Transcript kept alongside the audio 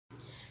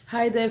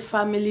Hi there,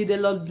 family. The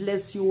Lord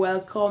bless you.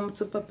 Welcome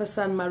to Purpose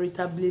and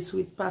Marital Bliss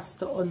with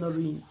Pastor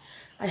Honorine.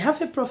 I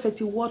have a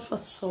prophetic word for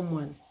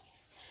someone.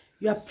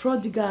 Your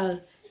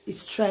prodigal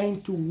is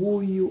trying to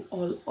woo you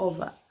all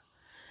over.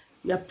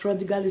 Your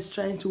prodigal is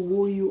trying to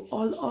woo you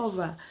all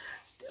over.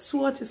 This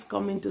word is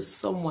coming to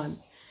someone.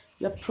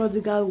 Your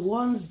prodigal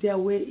wants their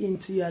way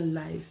into your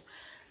life.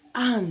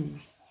 And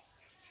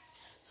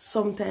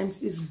sometimes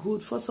it's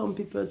good for some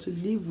people to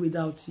live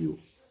without you.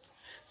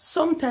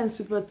 Sometimes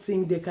people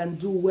think they can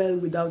do well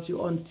without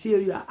you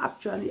until you are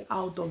actually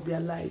out of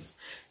their lives.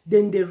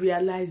 Then they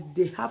realize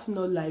they have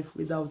no life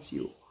without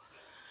you.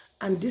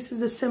 And this is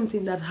the same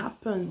thing that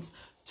happens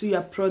to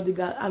your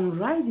prodigal. And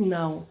right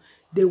now,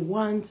 they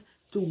want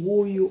to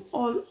woo you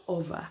all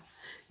over.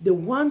 They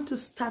want to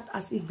start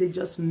as if they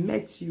just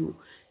met you.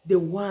 They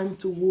want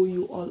to woo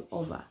you all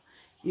over.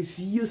 If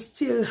you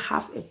still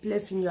have a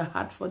place in your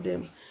heart for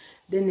them,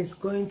 then it's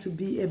going to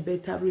be a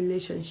better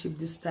relationship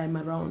this time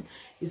around.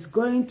 It's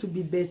going to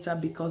be better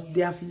because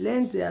they have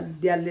learned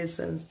their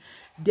lessons.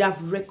 They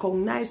have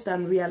recognized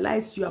and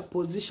realized your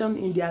position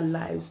in their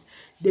lives.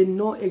 They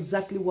know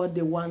exactly what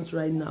they want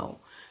right now.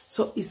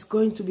 So it's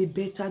going to be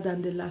better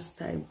than the last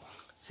time.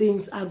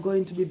 Things are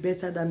going to be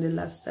better than the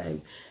last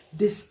time.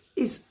 This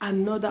is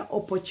another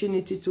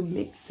opportunity to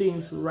make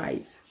things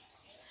right.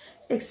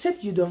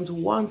 Except you don't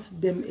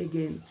want them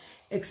again.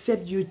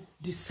 Except you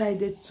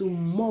decided to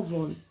move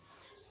on.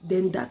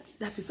 Then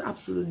that is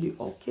absolutely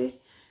okay.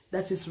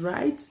 That is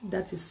right.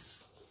 That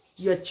is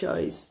your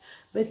choice.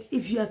 But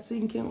if you are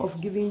thinking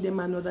of giving them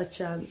another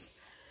chance,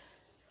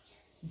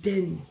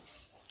 then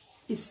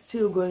it's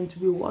still going to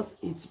be worth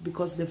it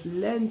because they've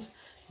learned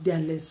their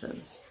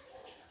lessons.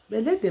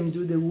 But let them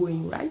do the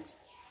wooing, right?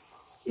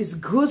 It's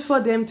good for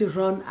them to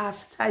run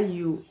after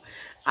you.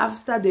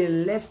 After they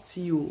left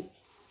you,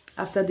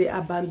 after they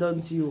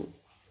abandoned you,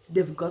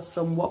 they've got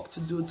some work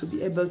to do to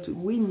be able to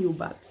win you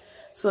back.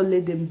 So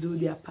let them do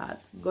their part.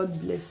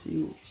 God bless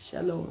you.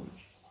 Shalom.